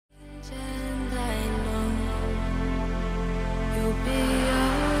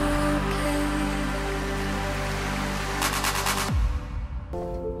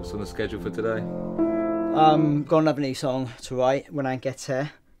the schedule for today? Got another new song to write when I get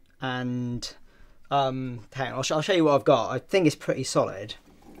here, and hang on, I'll show you what I've got. I think it's pretty solid,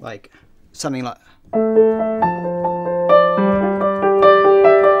 like something like, and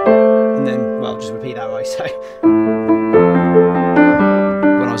then, well, just repeat that, right? So when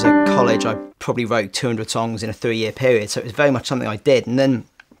I was at college, I probably wrote 200 songs in a 3-year period, so it was very much something I did. And then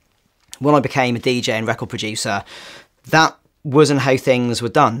when I became a DJ and record producer, that wasn't how things were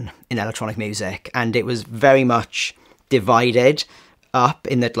done in electronic music, and it was very much divided up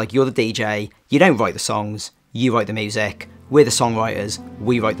in that, like, you're the DJ, you don't write the songs, you write the music, we're the songwriters,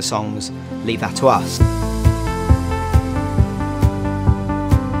 we write the songs, leave that to us.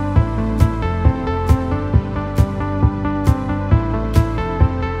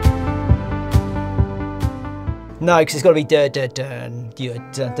 No, because it's got to be da da da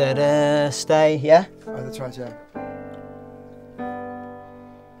da da da stay, yeah? Oh, that's right, yeah.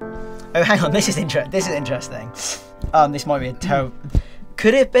 Oh, hang on, this is interesting. This might be a terrible...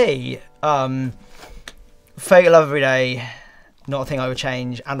 Could it be Fake Love Every Day, Not a Thing I Would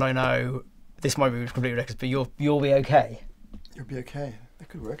Change, and I Know, this might be completely ridiculous, but you'll be okay? You'll be okay. That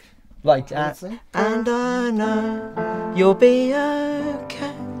could work. Like, and I know you'll be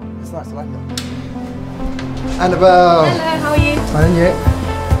okay. It's nice, I like that. Annabel! Hello, how are you? Fine, and you?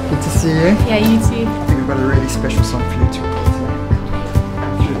 Good to see you. Yeah, you too. I think we've got a really special song for you to record today.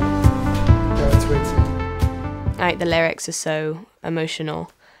 Like, the lyrics are so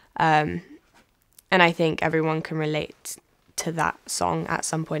emotional, and I think everyone can relate to that song at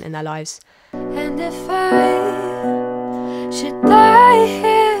some point in their lives. And if I should die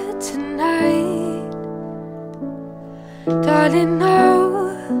here tonight, darling,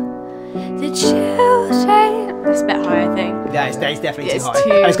 know that you say. It's a bit high, I think. Yeah, it's definitely It's too high.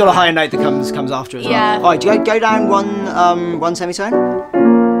 too And it's got a high. higher note that comes after as well. Yeah. All right, do you go down one semitone?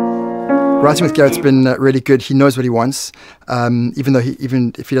 Writing with Gareth's been really good. He knows what he wants,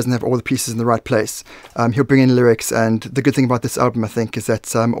 even if he doesn't have all the pieces in the right place. He'll bring in lyrics, and the good thing about this album, I think, is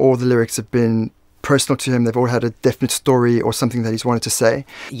that all the lyrics have been personal to him. They've all had a definite story or something that he's wanted to say.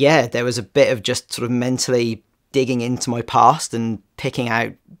 Yeah, there was a bit of just sort of mentally digging into my past and picking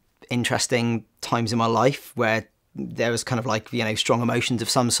out interesting times in my life where there was kind of like, you know, strong emotions of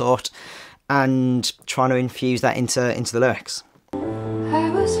some sort, and trying to infuse that into the lyrics. I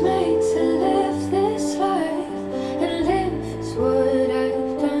was made to live this life, and live is what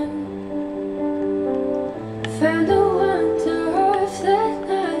I've done. Found the wonder of that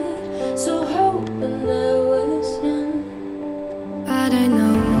night, so hoping there was none. But I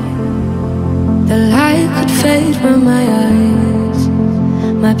know the light could fade from my eyes,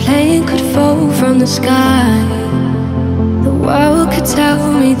 my plane could fall from the sky. The world could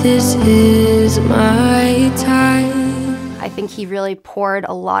tell me this is my time. I think he really poured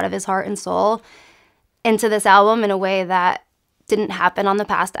a lot of his heart and soul into this album in a way that didn't happen on the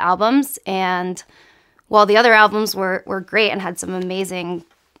past albums. And while the other albums were great and had some amazing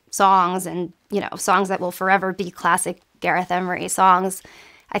songs and, you know, songs that will forever be classic Gareth Emery songs,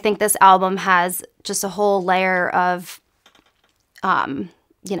 I think this album has just a whole layer of,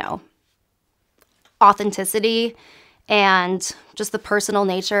 you know, authenticity, and just the personal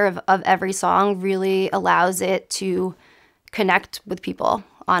nature of every song really allows it to connect with people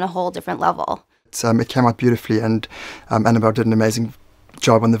on a whole different level. It came out beautifully, and Annabel did an amazing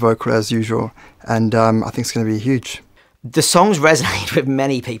job on the vocal as usual, and I think it's going to be huge. The songs resonate with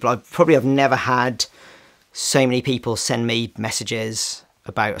many people. I've never had so many people send me messages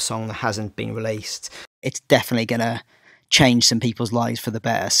about a song that hasn't been released. It's definitely going to change some people's lives for the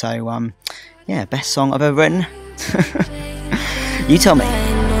better. So, yeah, best song I've ever written. You tell me.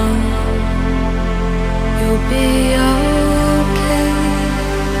 You'll be